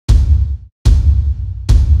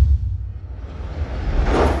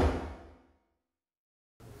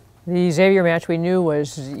The Xavier match we knew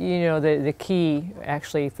was, the key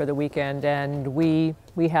actually for the weekend, and we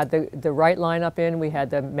had the right lineup in. We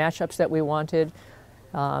had the matchups that we wanted.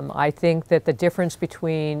 I think that the difference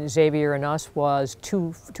between Xavier and us was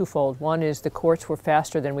twofold. One is the courts were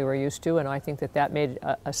faster than we were used to, and I think that made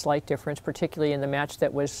a slight difference, particularly in the match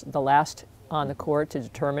that was the last on the court to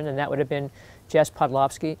determine, and that would have been Jess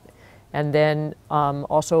Podlowski. And then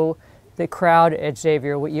also the crowd at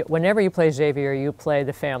Xavier. Whenever you play Xavier, you play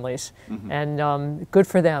the families, and good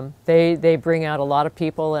for them. They bring out a lot of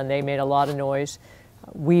people, and they made a lot of noise.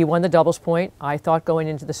 We won the doubles point. I thought going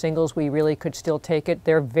into the singles we really could still take it.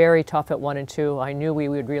 They're very tough at 1 and 2. I knew we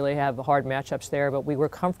would really have hard matchups there, but we were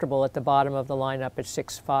comfortable at the bottom of the lineup at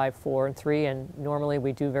 6, 5, 4, and 3, and normally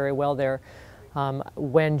we do very well there.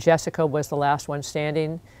 When Jessica was the last one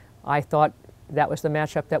standing, I thought that was the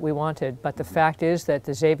matchup that we wanted. But the fact is that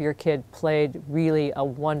the Xavier kid played really a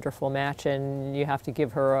wonderful match, and you have to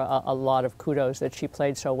give her a lot of kudos that she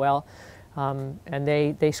played so well. And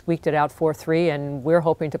they squeaked it out 4-3, and we're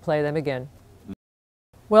hoping to play them again.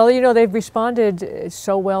 Well, they've responded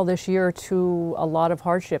so well this year to a lot of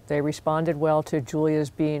hardship. They responded well to Julia's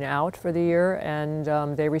being out for the year,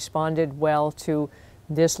 and they responded well to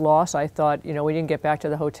this loss. I thought, we didn't get back to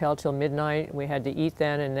the hotel till midnight. We had to eat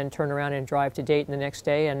then and then turn around and drive to Dayton the next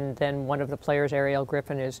day. And then one of the players, Ariel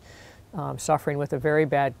Griffin, is suffering with a very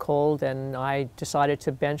bad cold, and I decided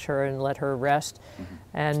to bench her and let her rest.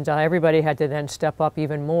 And everybody had to then step up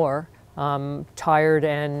even more, tired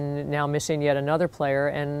and now missing yet another player.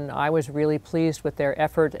 And I was really pleased with their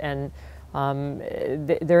effort, and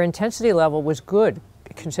their intensity level was good,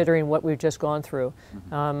 considering what we've just gone through.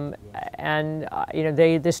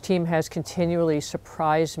 This team has continually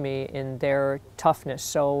surprised me in their toughness.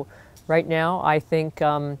 So right now, I think,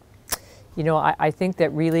 I think that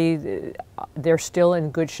really they're still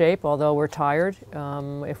in good shape, although we're tired.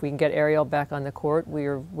 If we can get Ariel back on the court,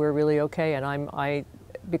 we're really okay. And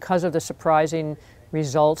because of the surprising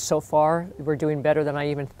results so far, we're doing better than I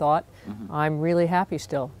even thought. I'm really happy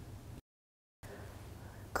still.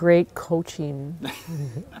 Great coaching.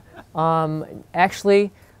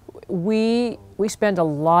 Actually, we spend a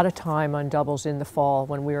lot of time on doubles in the fall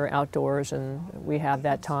when we are outdoors, and we have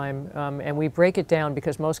that time. And we break it down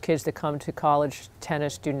because most kids that come to college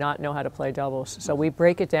tennis do not know how to play doubles. So we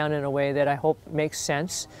break it down in a way that I hope makes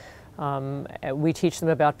sense. We teach them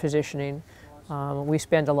about positioning. We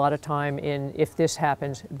spend a lot of time in, if this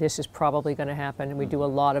happens, this is probably going to happen. And we do a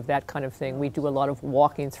lot of that kind of thing. We do a lot of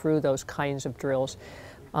walking through those kinds of drills.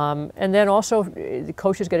 And then also the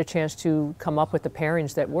coaches get a chance to come up with the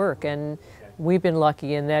pairings that work, and we've been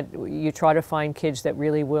lucky in that you try to find kids that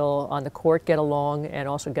really will on the court get along and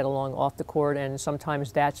also get along off the court, and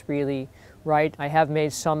sometimes that's really right. I have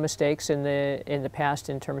made some mistakes in the past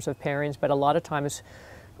in terms of pairings, but a lot of times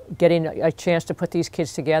getting a chance to put these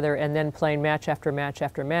kids together and then playing match after match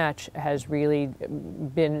after match has really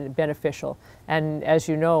been beneficial. And as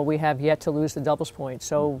you know, we have yet to lose the doubles point,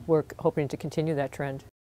 so we're hoping to continue that trend.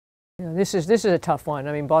 This is a tough one.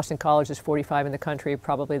 I mean, Boston College is 45 in the country,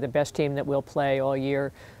 probably the best team that we'll play all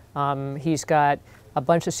year. He's got a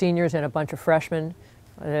bunch of seniors and a bunch of freshmen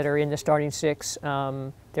that are in the starting 6.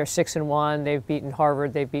 They're 6-1. They've beaten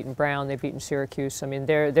Harvard. They've beaten Brown. They've beaten Syracuse. I mean,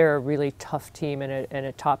 they're a really tough team and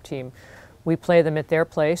a top team. We play them at their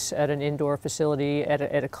place at an indoor facility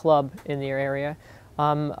at a club in their area.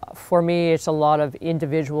 For me, it's a lot of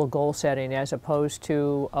individual goal setting as opposed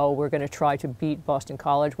to, we're going to try to beat Boston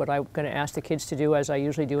College. What I'm going to ask the kids to do, as I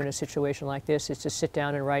usually do in a situation like this, is to sit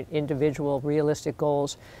down and write individual, realistic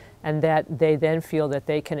goals, and that they then feel that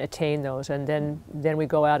they can attain those. And then we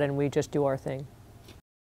go out and we just do our thing.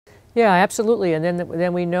 Yeah, absolutely. And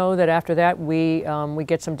then we know that after that we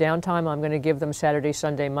get some downtime. I'm going to give them Saturday,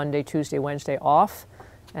 Sunday, Monday, Tuesday, Wednesday off.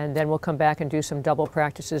 And then we'll come back and do some double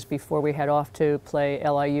practices before we head off to play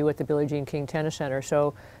LIU at the Billie Jean King Tennis Center.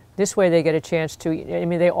 So this way they get a chance to, I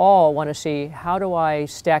mean, they all want to see, how do I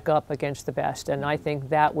stack up against the best? And I think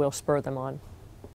that will spur them on.